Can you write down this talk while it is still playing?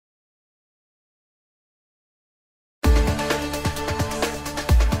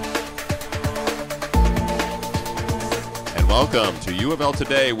Welcome to UofL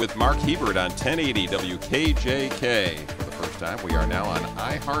Today with Mark Hebert on 1080 WKJK. For the first time, we are now on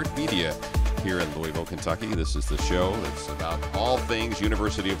iHeartMedia here in Louisville, Kentucky. This is the show that's about all things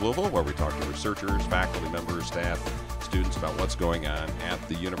University of Louisville, where we talk to researchers, faculty members, staff, students about what's going on at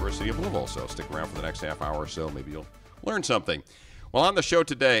the University of Louisville. So stick around for the next half hour or so. Maybe you'll learn something. Well, on the show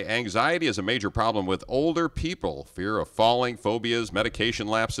today, anxiety is a major problem with older people. Fear of falling, phobias, medication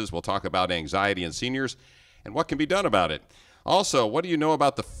lapses. We'll talk about anxiety in seniors and what can be done about it. Also, what do you know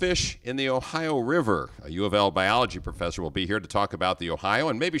about the fish in the Ohio River? A U of L biology professor will be here to talk about the Ohio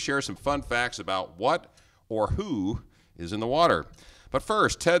and maybe share some fun facts about what or who is in the water. But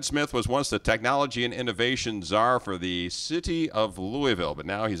first, Ted Smith was once the technology and innovation czar for the city of Louisville, but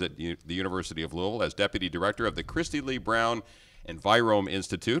now he's at the University of Louisville as deputy director of the Christy Lee Brown Envirome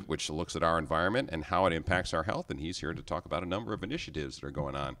Institute, which looks at our environment and how it impacts our health. And he's here to talk about a number of initiatives that are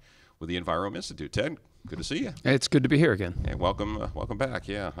going on with the Envirome Institute. Ted, good to see you. It's good to be here again. And welcome back.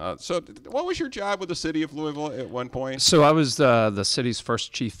 Yeah. So, what was your job with the city of Louisville at one point? So I was the city's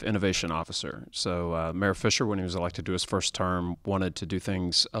first chief innovation officer. So Mayor Fisher, when he was elected to his first term, wanted to do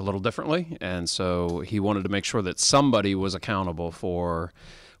things a little differently, and so he wanted to make sure that somebody was accountable for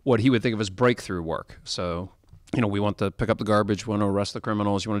what he would think of as breakthrough work. So, you know, we want to pick up the garbage, we want to arrest the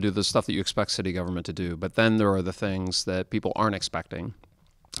criminals, you want to do the stuff that you expect city government to do. But then there are the things that people aren't expecting.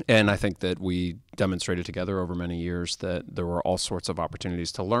 And I think that we demonstrated together over many years that there were all sorts of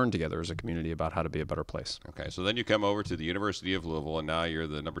opportunities to learn together as a community about how to be a better place. Okay, so then you come over to the University of Louisville, and now you're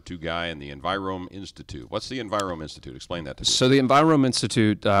the number 2 guy in the Envirome Institute. What's the Envirome Institute? Explain that to me. So the Envirome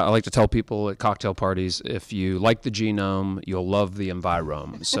Institute, I like to tell people at cocktail parties, if you like the genome, you'll love the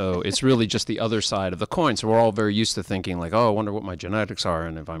Envirome. So it's really just the other side of the coin. So we're all very used to thinking like, oh, I wonder what my genetics are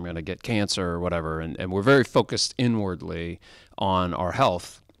and if I'm going to get cancer or whatever. And we're very focused inwardly on our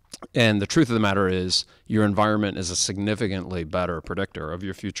health. And the truth of the matter is your environment is a significantly better predictor of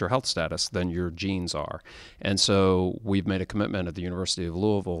your future health status than your genes are. And so we've made a commitment at the University of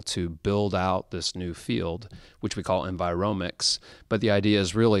Louisville to build out this new field, which we call enviromics. But the idea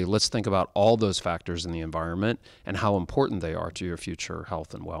is really, let's think about all those factors in the environment and how important they are to your future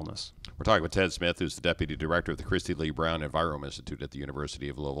health and wellness. We're talking with Ted Smith, who's the deputy director of the Christy Lee Brown Envirome Institute at the University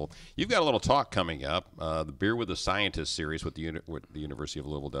of Louisville. You've got a little talk coming up, the Beer with the Scientist series, what the University of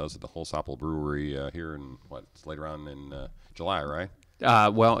Louisville does at the Holsapple Brewery here in, it's later on in July, right?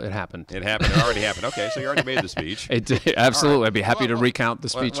 Well, it happened. It happened. It already happened. Okay, so you already made the speech. It did, absolutely. Right. I'd be happy to recount the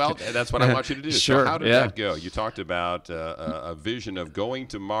speech. Well, that's what I want you to do. Sure. So how did that go? You talked about a vision of going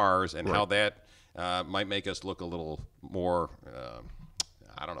to Mars and how that might make us look a little more,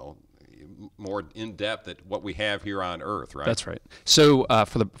 more in-depth at what we have here on Earth, right? That's right. So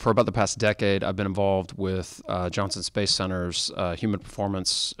for about the past decade, I've been involved with Johnson Space Center's human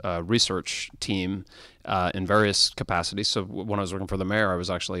performance research team in various capacities. So when I was working for the mayor, I was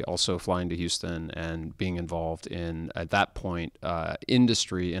actually also flying to Houston and being involved in, at that point,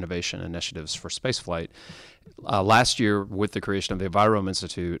 industry innovation initiatives for spaceflight. Last year, with the creation of the Envirome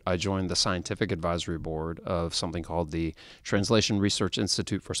Institute, I joined the scientific advisory board of something called the Translation Research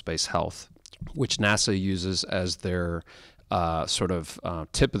Institute for Space Health, which NASA uses as their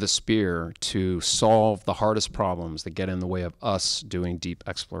tip of the spear to solve the hardest problems that get in the way of us doing deep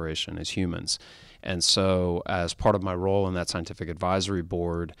exploration as humans. And so as part of my role in that scientific advisory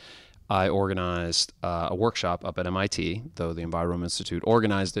board, I organized a workshop up at MIT, though the Envirome Institute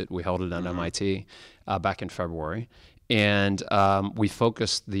organized it. We held it at MIT back in February. And we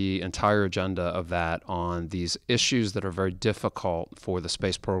focused the entire agenda of that on these issues that are very difficult for the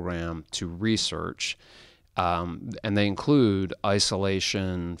space program to research. And they include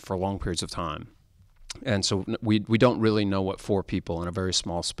isolation for long periods of time. And so we don't really know what 4 people in a very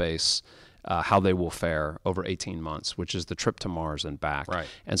small space how they will fare over 18 months, which is the trip to Mars and back. Right.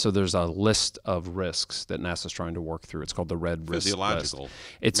 And so there's a list of risks that NASA's trying to work through. It's called the Red Risk Physiological. List.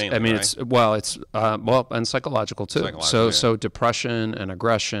 It's mainly, right? And psychological too. So depression and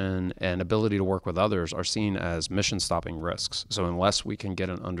aggression and ability to work with others are seen as mission-stopping risks. So unless we can get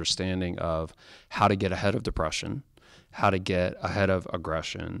an understanding of how to get ahead of depression, how to get ahead of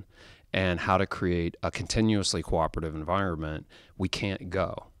aggression, and how to create a continuously cooperative environment, we can't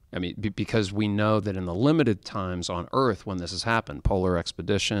go. I mean, because we know that in the limited times on Earth when this has happened, polar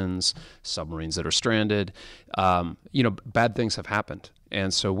expeditions, submarines that are stranded, bad things have happened.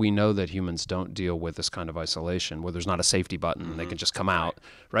 And so we know that humans don't deal with this kind of isolation where there's not a safety button and they can just come out,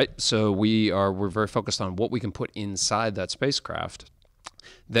 right? So we're very focused on what we can put inside that spacecraft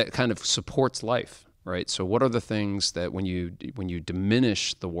that kind of supports life, right? So what are the things that when you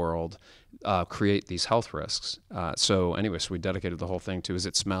diminish the world, create these health risks? So we dedicated the whole thing to, is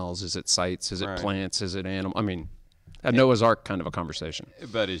it smells, is it sights, is it plants, is it animal? I mean, a Noah's Ark kind of a conversation.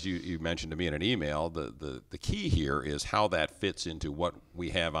 But as you mentioned to me in an email, the key here is how that fits into what we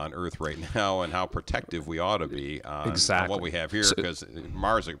have on Earth right now and how protective we ought to be on what we have here, because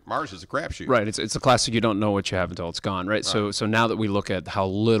Mars is a crapshoot. Right. It's a classic. You don't know what you have until it's gone. Right. So now that we look at how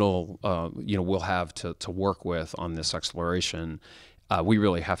little we'll have to work with on this exploration, we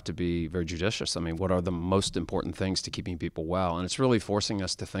really have to be very judicious. I mean, what are the most important things to keeping people well? And it's really forcing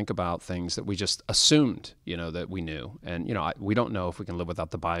us to think about things that we just assumed, that we knew. And, we don't know if we can live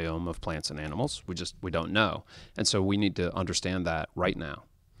without the biome of plants and animals. We don't know. And so we need to understand that right now.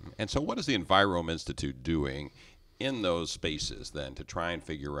 And so what is the Envirome Institute doing in those spaces then to try and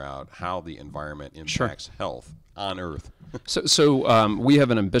figure out how the environment impacts health on Earth? So we have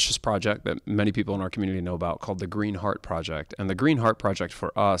an ambitious project that many people in our community know about called the Green Heart Project. And the Green Heart Project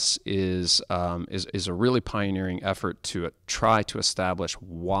for us is a really pioneering effort to try to establish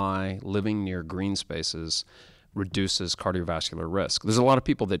why living near green spaces reduces cardiovascular risk. There's a lot of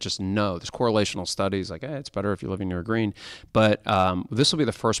people that just know. There's correlational studies like, hey, it's better if you're living near green. But this will be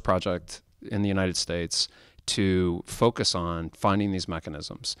the first project in the United States to focus on finding these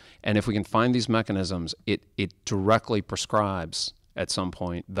mechanisms. And if we can find these mechanisms, it directly prescribes at some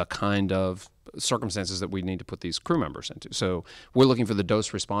point the kind of circumstances that we need to put these crew members into. So we're looking for the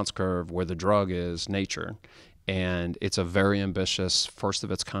dose response curve where the drug is nature. And it's a very ambitious, first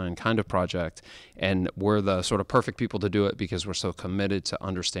of its kind of project. And we're the sort of perfect people to do it because we're so committed to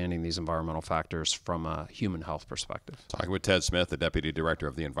understanding these environmental factors from a human health perspective. Talking with Ted Smith, the Deputy Director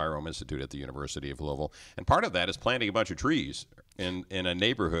of the Envirome Institute at the University of Louisville. And part of that is planting a bunch of trees in a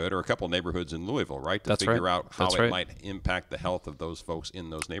neighborhood or a couple of neighborhoods in Louisville, right? To figure out how it might impact the health of those folks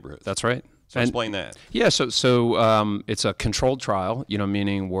in those neighborhoods. That's right. So explain that. Yeah, so it's a controlled trial,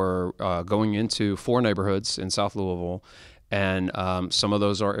 meaning we're going into 4 neighborhoods in South Louisville, and some of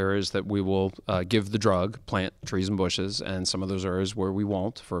those are areas that we will give the drug, plant trees and bushes, and some of those areas where we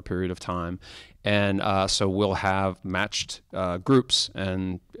won't for a period of time. And so we'll have matched groups,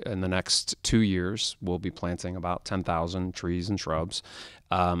 and in the next 2 years, we'll be planting about 10,000 trees and shrubs,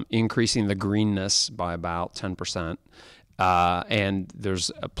 increasing the greenness by about 10%. And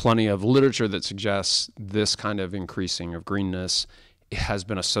there's plenty of literature that suggests this kind of increasing of greenness has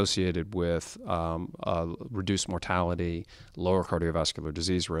been associated with reduced mortality, lower cardiovascular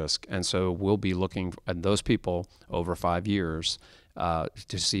disease risk. And so we'll be looking at those people over 5 years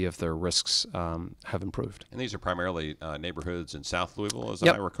to see if their risks have improved. And these are primarily neighborhoods in South Louisville, as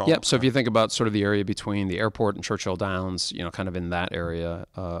I recall? Yep. So if you think about sort of the area between the airport and Churchill Downs, kind of in that area.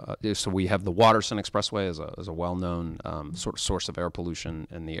 So we have the Watterson Expressway as a well-known sort of source of air pollution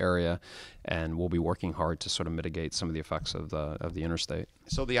in the area, and we'll be working hard to sort of mitigate some of the effects of the interstate.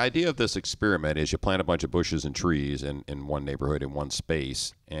 So the idea of this experiment is you plant a bunch of bushes and trees in one neighborhood in one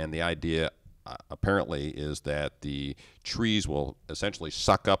space, and the idea apparently is that the trees will essentially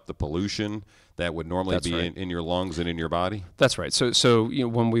suck up the pollution that would normally in your lungs and in your body? That's right. So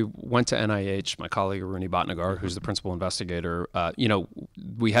when we went to NIH, my colleague Aruni Bhatnagar, who's the principal investigator,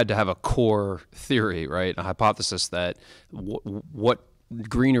 we had to have a core theory, right? A hypothesis that what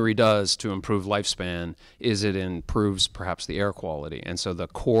greenery does to improve lifespan is it improves perhaps the air quality. And so the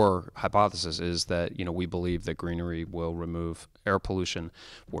core hypothesis is that, we believe that greenery will remove air pollution.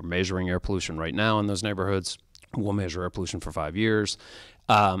 We're measuring air pollution right now in those neighborhoods. We'll measure air pollution for 5 years.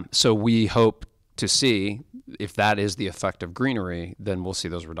 So we hope to see if that is the effect of greenery, then we'll see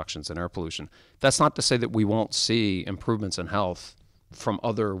those reductions in air pollution. That's not to say that we won't see improvements in health from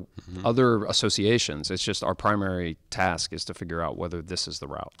other associations. It's just our primary task is to figure out whether this is the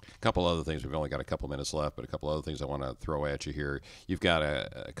route. A couple other things. We've only got a couple minutes left, but a couple other things I want to throw at you here. You've got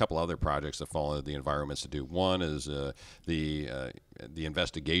a couple other projects that fall under the Envirome Institute. One is the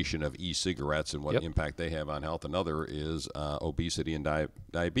investigation of e-cigarettes and what impact they have on health. Another is obesity and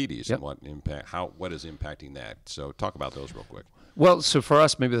diabetes and what is impacting that. So talk about those real quick. Well, so for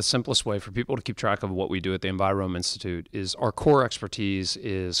us, maybe the simplest way for people to keep track of what we do at the Envirome Institute is our core expertise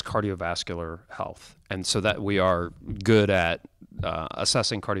is cardiovascular health. And so that we are good at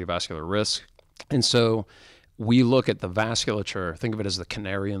assessing cardiovascular risk. And so we look at the vasculature, think of it as the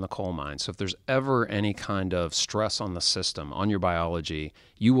canary in the coal mine. So if there's ever any kind of stress on the system, on your biology,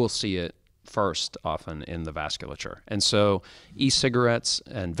 you will see it first often in the vasculature. And so e-cigarettes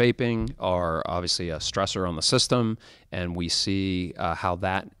and vaping are obviously a stressor on the system, and we see how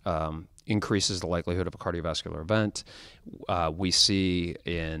that increases the likelihood of a cardiovascular event. We see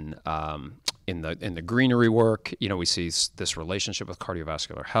in the greenery work, we see this relationship with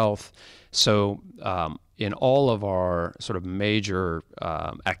cardiovascular health. So in all of our sort of major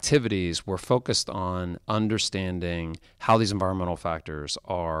activities, we're focused on understanding how these environmental factors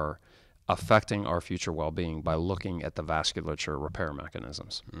are affecting our future well-being by looking at the vasculature repair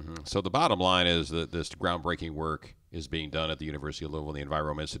mechanisms. So the bottom line is that this groundbreaking work is being done at the University of Louisville. The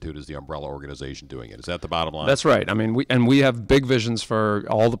Envirome Institute is the umbrella organization doing it. Is that the bottom line? That's right. I mean, we have big visions for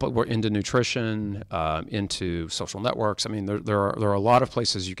we're into nutrition, into social networks. I mean, there are a lot of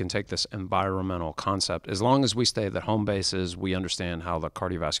places you can take this environmental concept. As long as we stay at home bases, we understand how the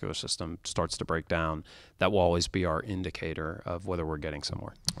cardiovascular system starts to break down. That will always be our indicator of whether we're getting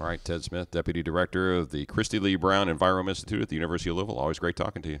somewhere. All right, Ted Smith, Deputy Director of the Christy Lee Brown Envirome Institute at the University of Louisville. Always great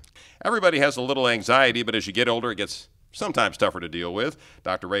talking to you. Everybody has a little anxiety, but as you get older, it gets sometimes tougher to deal with.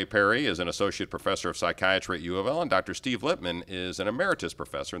 Dr. Ray Pary is an associate professor of psychiatry at UofL, and Dr. Steve Lippmann is an emeritus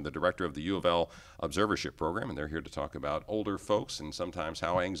professor and the director of the UofL Observership Program, and they're here to talk about older folks and sometimes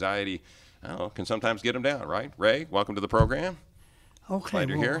how anxiety can sometimes get them down, right? Ray, welcome to the program. Okay. Glad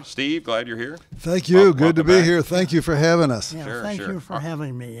you're here. Steve, glad you're here. Thank you. Welcome Good to be back. here. Thank you for having us. Yeah, Sure, thank sure. you for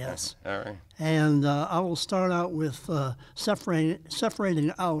having me, yes. All right. And I will start out with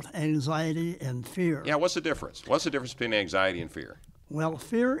separating out anxiety and fear. Yeah, what's the difference? What's the difference between anxiety and fear? Well,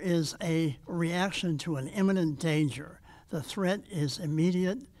 fear is a reaction to an imminent danger. The threat is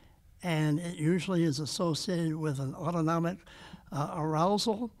immediate, and it usually is associated with an autonomic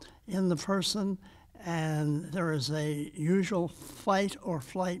arousal in the person, and there is a usual fight or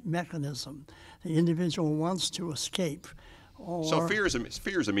flight mechanism. The individual wants to escape. So fear is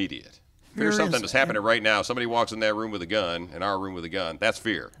immediate. Fear Fear is something is- that's happening right now. Somebody walks in that room with a gun, in our room with a gun. That's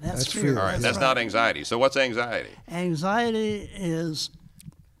fear. That's fear. All right, that's right. not anxiety. So what's anxiety? Anxiety is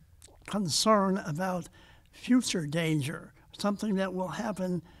concern about future danger, something that will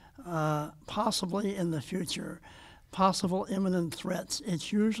happen possibly in the future, possible imminent threats.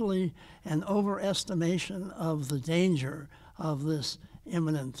 It's usually an overestimation of the danger of this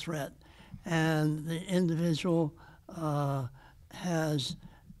imminent threat. And the individual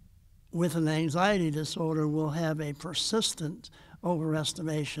with an anxiety disorder, will have a persistent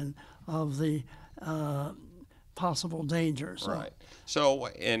overestimation of the possible dangers. Right. So,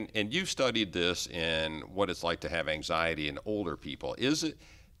 and you've studied this and what it's like to have anxiety in older people.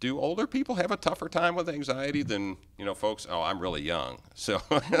 Do older people have a tougher time with anxiety than, folks? Oh, I'm really young. So,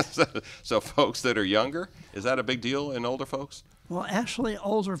 so folks that are younger, is that a big deal in older folks? Well, actually,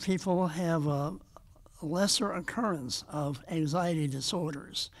 older people have a lesser occurrence of anxiety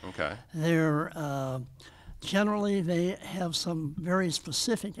disorders. Okay. They're generally they have some very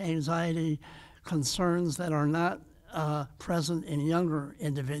specific anxiety concerns that are not present in younger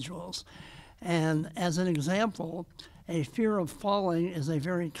individuals. And as an example, a fear of falling is a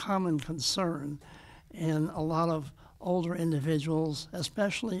very common concern in a lot of older individuals,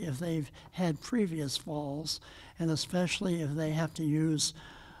 especially if they've had previous falls, and especially if they have to use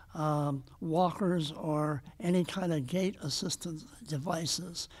walkers or any kind of gait assistance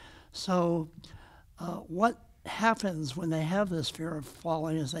devices. So what happens when they have this fear of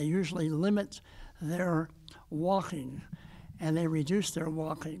falling is they usually limit their walking and they reduce their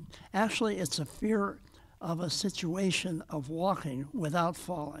walking. Actually, it's a fear of a situation of walking without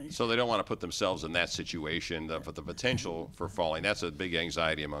falling. So they don't want to put themselves in that situation for the potential for falling. That's a big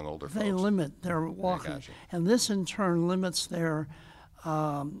anxiety among older folks. They limit their walking. gotcha. And this in turn limits their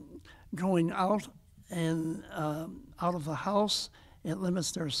going out and out of the house. It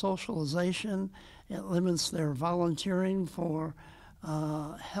limits their socialization. It limits their volunteering for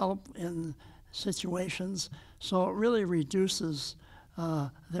help in situations. So it really reduces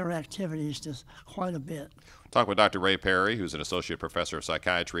their activities just quite a bit. Talk with Dr. Ray Pary, who's an associate professor of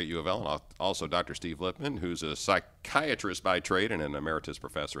psychiatry at UofL, and also Dr. Steve Lippmann, who's a psychiatrist by trade and an emeritus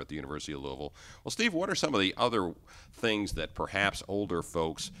professor at the University of Louisville. Well, Steve, what are some of the other things that perhaps older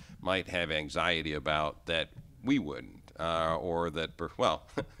folks might have anxiety about that we wouldn't? Or that, well,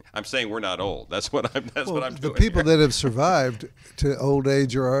 I'm saying we're not old. That's what I'm doing. The people that have survived to old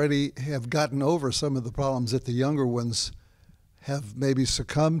age already have gotten over some of the problems that the younger ones have maybe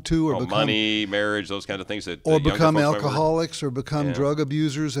succumbed to, or become money, marriage, those kinds of things that or younger become folks might worry. alcoholics or become Yeah. drug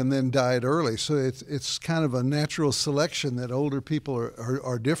abusers and then died early. So it's kind of a natural selection that older people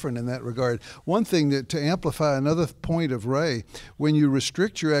are different in that regard. One thing to amplify another point of Ray, when you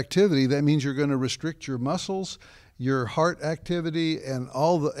restrict your activity, that means you're going to restrict your muscles, your heart activity, and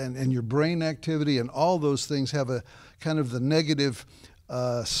and your brain activity, and all those things have a kind of the negative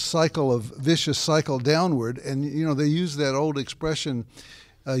vicious cycle downward. And they use that old expression,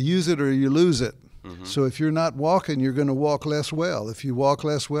 use it or you lose it. Mm-hmm. So if you're not walking, you're going to walk less well. If you walk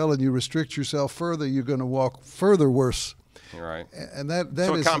less well and you restrict yourself further, you're going to walk further worse. Right. And that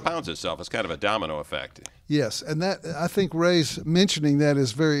so is, it compounds itself. It's kind of a domino effect. Yes, and that I think Ray's mentioning that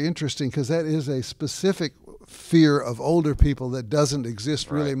is very interesting, because that is a specific fear of older people that doesn't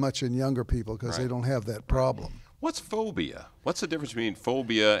exist really much in younger people because they don't have that problem. What's phobia? What's the difference between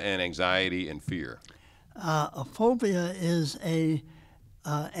phobia and anxiety and fear? A phobia is a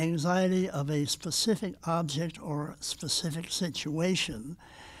anxiety of a specific object or specific situation,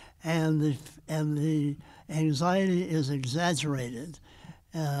 and the anxiety is exaggerated,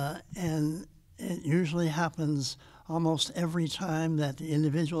 and it usually happens almost every time that the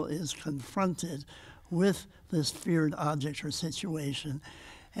individual is confronted with this feared object or situation.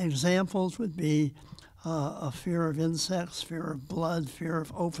 Examples would be a fear of insects, fear of blood, fear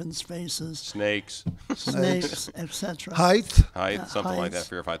of open spaces, Snakes, etc. Height something like that, heights.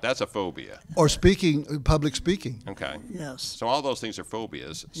 fear of height. That's a phobia. or public speaking. Okay. Yes. So all those things are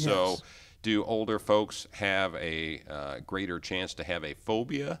phobias. So Yes. do older folks have a greater chance to have a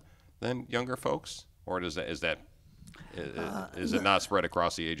phobia than younger folks? Or is it not spread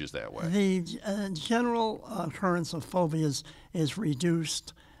across the ages that way? The general occurrence of phobias is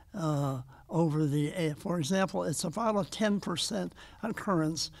reduced over the, for example, it's about a 10%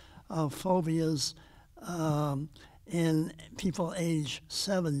 occurrence of phobias in people age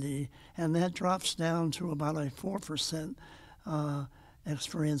 70, and that drops down to about a 4%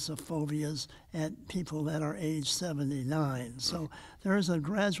 experience of phobias at people that are age 79. So there is a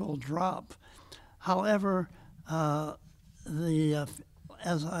gradual drop. However, as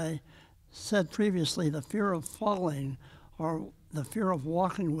I said previously, the fear of falling or the fear of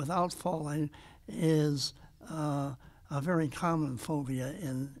walking without falling is a very common phobia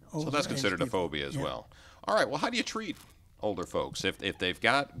in older So that's age considered a people. phobia as Yeah. well. All right, well, how do you treat older folks if they've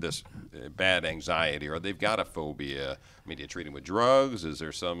got this bad anxiety or they've got a phobia? I mean, do you treat them with drugs? Is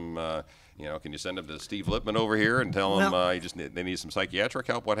there some, can you send them to Steve Lippmann over here and tell them they need some psychiatric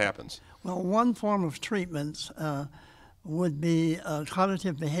help? What happens? Well, one form of treatment would be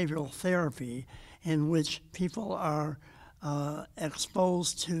cognitive behavioral therapy, in which people are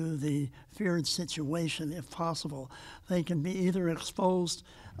exposed to the feared situation if possible. They can be either exposed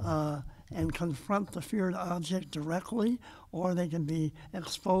and confront the feared object directly, or they can be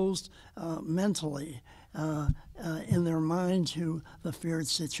exposed mentally in their mind to the feared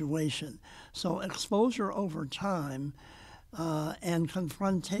situation. So exposure over time and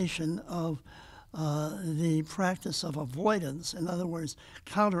confrontation of the practice of avoidance, in other words,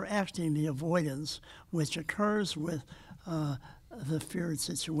 counteracting the avoidance which occurs with the feared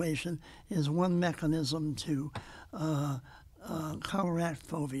situation, is one mechanism to counteract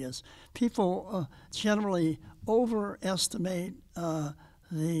phobias. People generally overestimate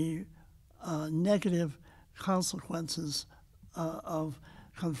the negative consequences of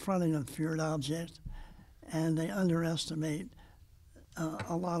confronting a feared object, and they underestimate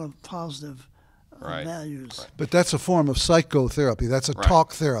a lot of positive values. But that's a form of psychotherapy. That's a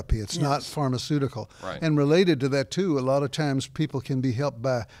talk therapy. It's not pharmaceutical. Right. And related to that, too, a lot of times people can be helped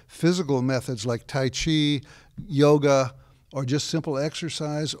by physical methods like Tai Chi, yoga, or just simple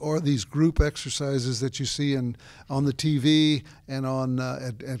exercise, or these group exercises that you see on the TV and on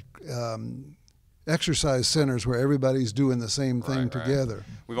exercise centers where everybody's doing the same thing together.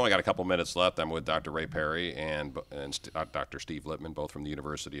 We've only got a couple minutes left. I'm with Dr. Ray Pary and Dr. Steve Lippmann, both from the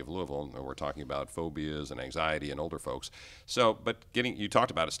University of Louisville, and we're talking about phobias and anxiety in older folks. So, but you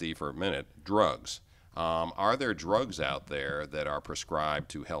talked about it, Steve, for a minute, drugs. Are there drugs out there that are prescribed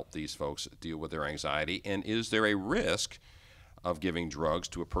to help these folks deal with their anxiety, and is there a risk of giving drugs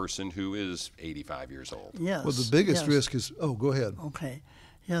to a person who is 85 years old? Yes. Well, the biggest risk is, go ahead. Okay.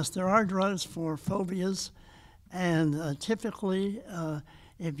 Yes, there are drugs for phobias, and typically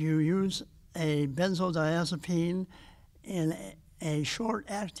if you use a benzodiazepine in a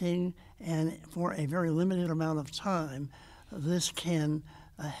short-acting and for a very limited amount of time, this can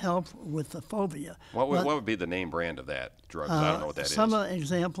help with the phobia. What would be the name brand of that drug? 'Cause I don't know what that is. Some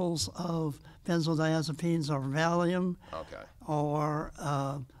examples of benzodiazepines are Valium or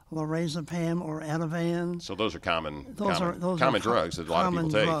lorazepam or Ativan. So those are common Those drugs that a lot of people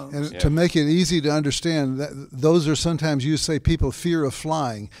take. And to make it easy to understand, those are sometimes you say people fear of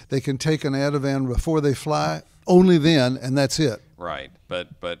flying. They can take an Ativan before they fly, only then, and that's it. Right, but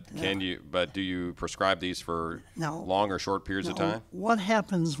do you prescribe these for long or short periods of time? What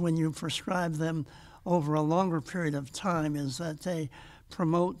happens when you prescribe them over a longer period of time is that they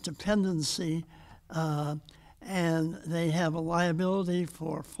promote dependency and they have a liability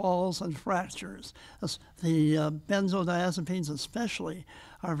for falls and fractures. The benzodiazepines especially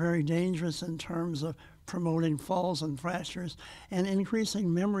are very dangerous in terms of promoting falls and fractures and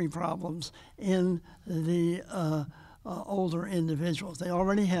increasing memory problems in the older individuals. They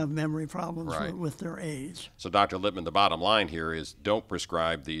already have memory problems Right. with their age. So, Dr. Lippmann, the bottom line here is don't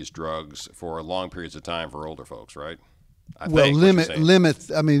prescribe these drugs for long periods of time for older folks, right? I Well, think what you're saying. limit.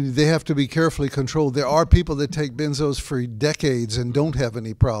 I mean, they have to be carefully controlled. There are people that take benzos for decades and don't have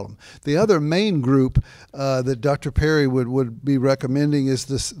any problem. The other main group that Dr. Pary would be recommending is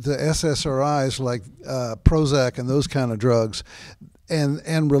the SSRIs like Prozac and those kind of drugs,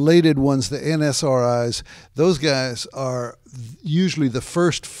 and related ones, the NSRIs. Those guys are usually the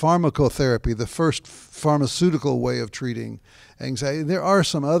first pharmacotherapy, the first pharmaceutical way of treating anxiety. There are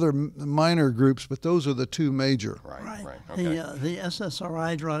some other minor groups, but those are the two major. Right. Okay. The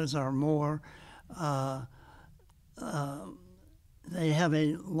SSRI drugs are more, they have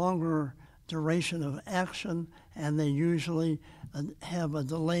a longer duration of action, and they usually have a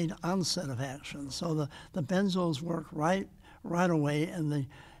delayed onset of action. So the benzos work right away, and the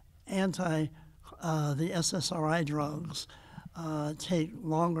SSRI drugs take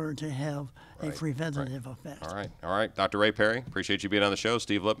longer to have a preventative effect. All right. Dr. Ray Pary, appreciate you being on the show.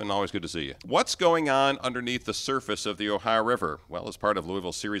 Steve Lippmann, always good to see you. What's going on underneath the surface of the Ohio River? Well, as part of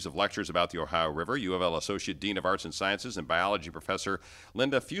Louisville's series of lectures about the Ohio River, UofL Associate Dean of Arts and Sciences and Biology Professor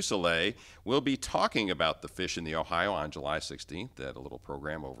Linda Fuselier will be talking about the fish in the Ohio on July 16th at a little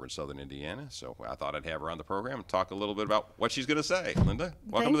program over in southern Indiana. So I thought I'd have her on the program and talk a little bit about what she's going to say. Linda,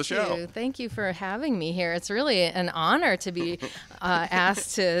 welcome to the show. Thank you for having me here. It's really an honor to be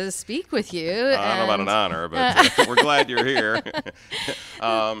asked to speak with you. I don't know about an honor, but we're glad you're here.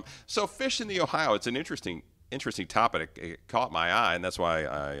 So fish in the Ohio, it's an interesting topic. It caught my eye, and that's why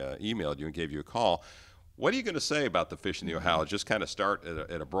I emailed you and gave you a call. What are you going to say about the fish in the Ohio? Just kind of start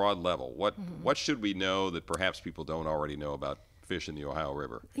at a broad level. What should we know that perhaps people don't already know about fish in the Ohio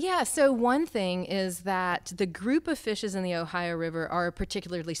River? Yeah, so one thing is that the group of fishes in the Ohio River are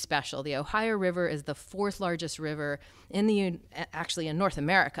particularly special. The Ohio River is the fourth largest river in actually in North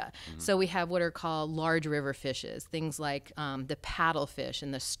America. So we have what are called large river fishes, things like the paddlefish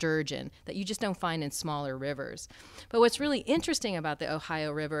and the sturgeon that you just don't find in smaller rivers. But what's really interesting about the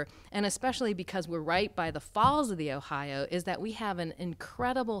Ohio River, and especially because we're right by the falls of the Ohio, is that we have an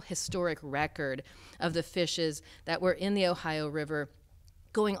incredible historic record of the fishes that were in the Ohio River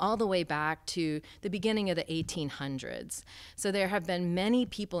going all the way back to the beginning of the 1800s. So there have been many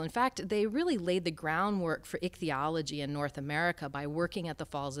people, in fact, they really laid the groundwork for ichthyology in North America by working at the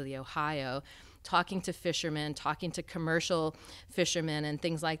falls of the Ohio, talking to fishermen, talking to commercial fishermen and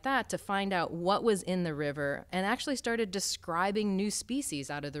things like that to find out what was in the river, and actually started describing new species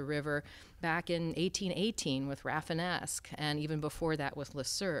out of the river back in 1818 with Rafinesque, and even before that with Le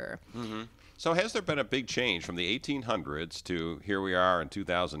Sueur. So has there been a big change from the 1800s to here we are in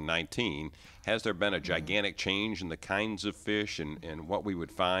 2019? Has there been a gigantic change in the kinds of fish and what we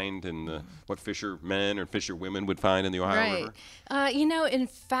would find and what fishermen or fisherwomen would find in the Ohio River? In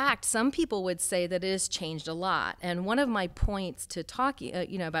fact, some people would say that it has changed a lot. And one of my points to talking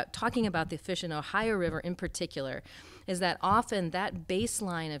about the fish in Ohio River in particular is that often that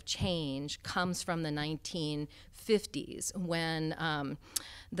baseline of change comes from the 1950s when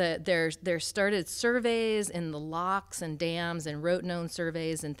there started surveys in the locks and dams and rote-known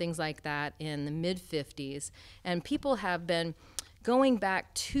surveys and things like that in the mid-50s. And people have been going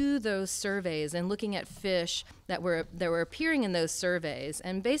back to those surveys and looking at fish that were appearing in those surveys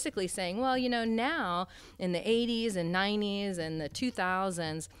and basically saying, well, now in the 80s and 90s and the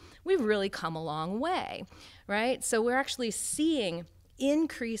 2000s, we've really come a long way, right? So we're actually seeing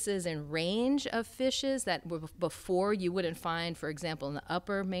increases in range of fishes that were before you wouldn't find, for example, in the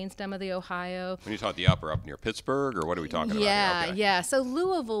upper main stem of the Ohio. When you talk the upper, up near Pittsburgh, or what are we talking about here? Okay. Yeah. So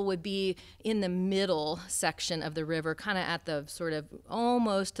Louisville would be in the middle section of the river, kind of at the sort of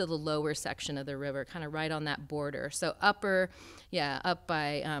almost to the lower section of the river, kind of right on that border. So upper, up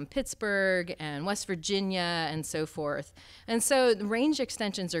by Pittsburgh and West Virginia and so forth. And so the range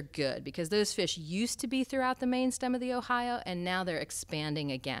extensions are good because those fish used to be throughout the main stem of the Ohio, and now they're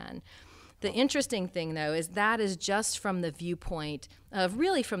expanding again. The interesting thing, though, is that is just from the viewpoint of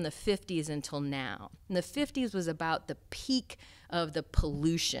really from the 50s until now. And the 50s was about the peak of the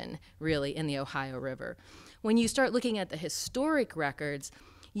pollution, really, in the Ohio River. When you start looking at the historic records,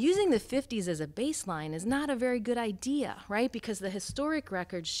 using the 50s as a baseline is not a very good idea, right? Because the historic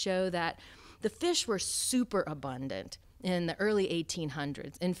records show that the fish were super abundant in the early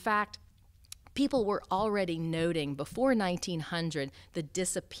 1800s. In fact, people were already noting before 1900 the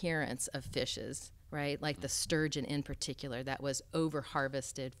disappearance of fishes, right? Like the sturgeon in particular that was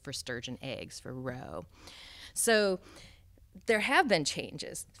over-harvested for sturgeon eggs, for roe. So there have been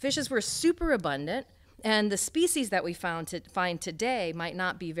changes. Fishes were super abundant. And the species that we find today might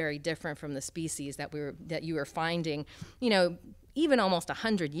not be very different from the species that you were finding, even almost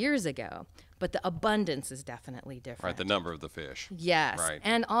 100 years ago. But the abundance is definitely different. Right, the number of the fish. Yes. Right.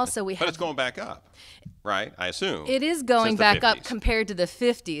 And also we have... But it's going back up, right? I assume. It is going back up compared to the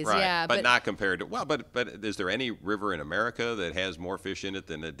 50s, right. yeah. But not compared to... Well, but is there any river in America that has more fish in it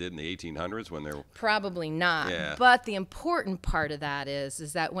than it did in the 1800s when there... Probably not. Yeah. But the important part of that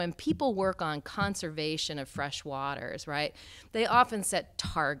is that when people work on conservation of fresh waters, right, they often set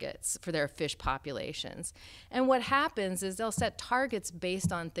targets for their fish populations. And what happens is they'll set targets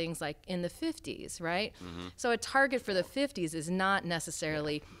based on things like in the 50s, right? Mm-hmm. So a target for the 50s is not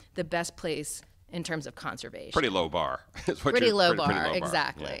necessarily the best place in terms of conservation. Pretty low bar. Pretty low bar, pretty low bar.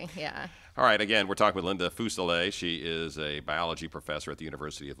 exactly, yeah. All right, again, we're talking with Linda Fuselier. She is a biology professor at the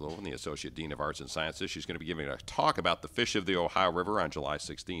University of Louisville and the Associate Dean of Arts and Sciences. She's going to be giving a talk about the fish of the Ohio River on July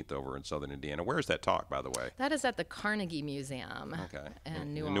 16th over in southern Indiana. Where is that talk, by the way? That is at the Carnegie Museum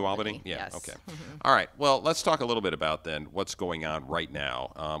in New Albany? Yeah, yes. okay. Mm-hmm. All right, well, let's talk a little bit about then what's going on right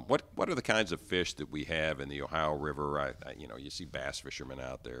now. What are the kinds of fish that we have in the Ohio River? You see bass fishermen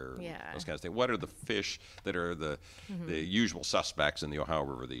out there, those kinds of things. What are the fish that are the usual suspects in the Ohio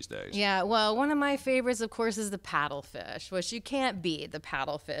River these days? Yeah, well, one of my favorites, of course, is the paddlefish, which you can't beat, the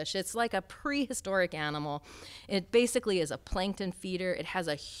paddlefish. It's like a prehistoric animal. It basically is a plankton feeder. It has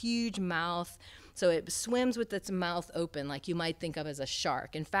a huge mouth, so it swims with its mouth open like you might think of as a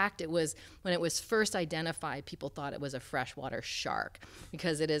shark. In fact, when it was first identified, people thought it was a freshwater shark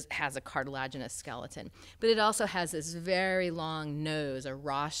because it has a cartilaginous skeleton. But it also has this very long nose, a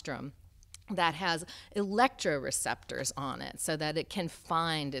rostrum, that has electroreceptors on it so that it can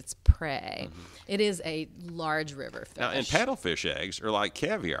find its prey. Mm-hmm. It is a large river fish. Now, and paddlefish eggs are like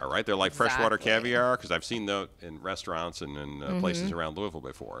caviar, right? They're like freshwater caviar, because I've seen them in restaurants and in places around Louisville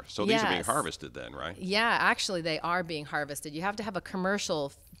before. So these are being harvested then, right? Yeah, actually they are being harvested. You have to have a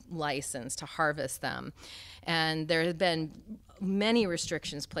commercial license to harvest them. And there have been many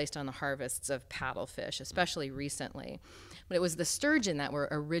restrictions placed on the harvests of paddlefish, especially recently. But it was the sturgeon that were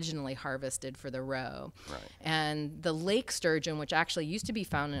originally harvested for the roe. Right. And the lake sturgeon, which actually used to be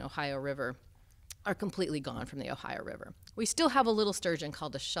found in the Ohio River, are completely gone from the Ohio River. We still have a little sturgeon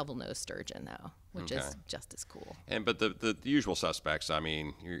called a shovel-nosed sturgeon, though, which is just as cool. But the usual suspects, I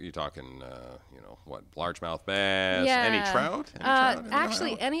mean, you're talking, largemouth bass, yeah. Any trout?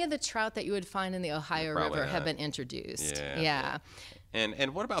 Actually, any of the trout that you would find in the Ohio River have been introduced. Yeah.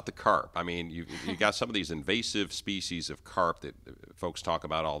 And what about the carp? I mean, you got some of these invasive species of carp that folks talk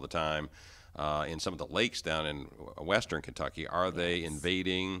about all the time in some of the lakes down in western Kentucky. Are they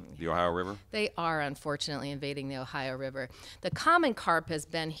invading the Ohio River? They are, unfortunately, invading the Ohio River. The common carp has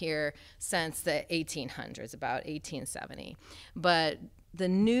been here since the 1800s, about 1870. But the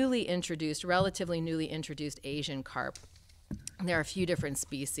relatively newly introduced Asian carp, there are a few different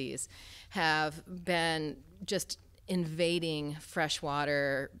species, have been just invading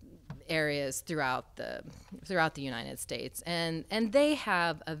freshwater areas throughout the United States, and they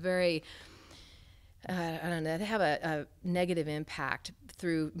have a very they have a negative impact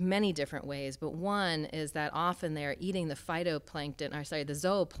through many different ways. But one is that often they're eating the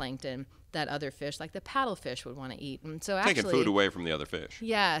zooplankton that other fish, like the paddlefish, would want to eat. And so taking food away from the other fish.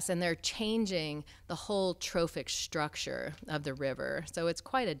 Yes, and they're changing the whole trophic structure of the river. So it's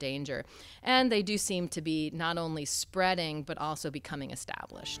quite a danger. And they do seem to be not only spreading, but also becoming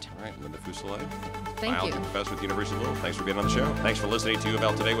established. All right, Linda Fuselier, Thank biology you. professor at the University of Louisville. Thanks for being on the show. Thanks for listening to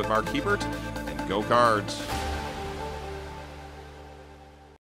UofL Today with Mark Hebert, and go Cards.